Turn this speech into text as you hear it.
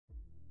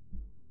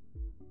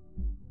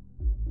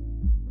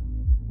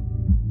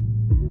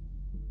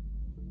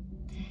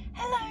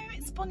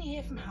Bonnie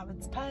here from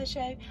Howard's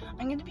Peugeot.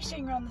 I'm going to be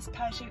showing around this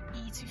Peugeot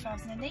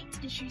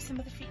E2008 and show you some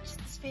of the features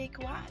this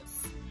vehicle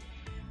has.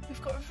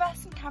 We've got a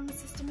reversing camera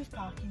system with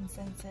parking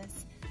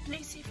sensors,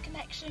 Bluetooth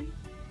connection,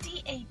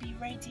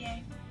 DAB radio,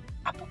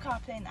 Apple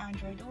CarPlay and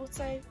Android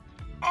Auto,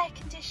 air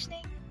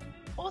conditioning,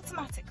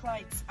 automatic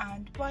lights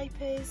and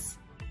wipers,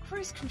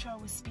 cruise control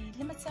with speed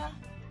limiter,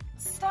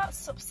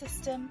 start-stop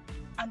system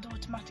and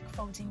automatic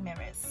folding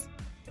mirrors.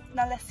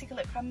 Now let's take a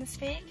look around this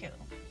vehicle.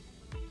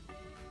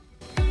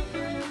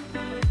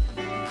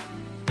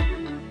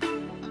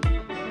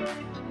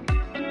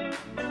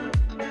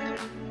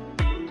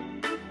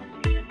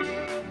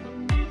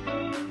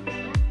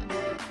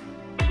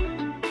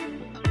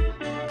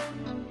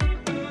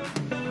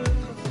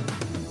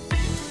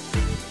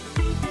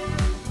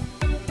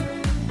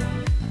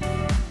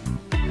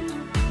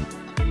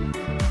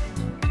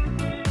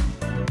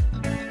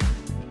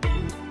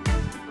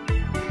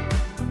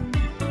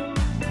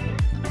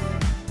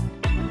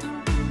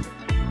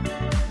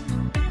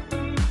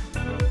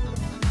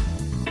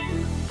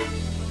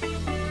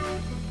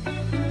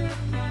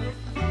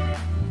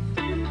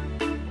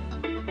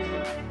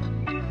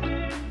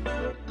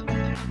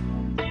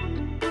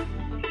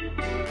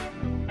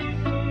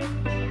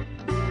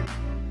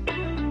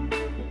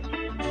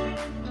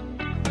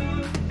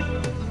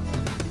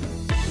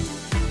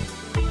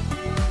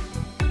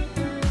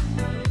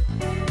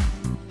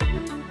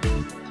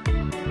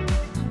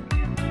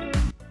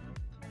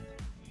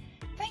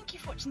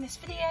 Watching this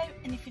video,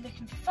 and if you're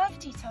looking for further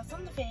details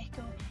on the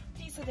vehicle,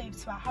 please head over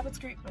to our Howard's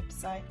Group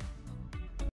website.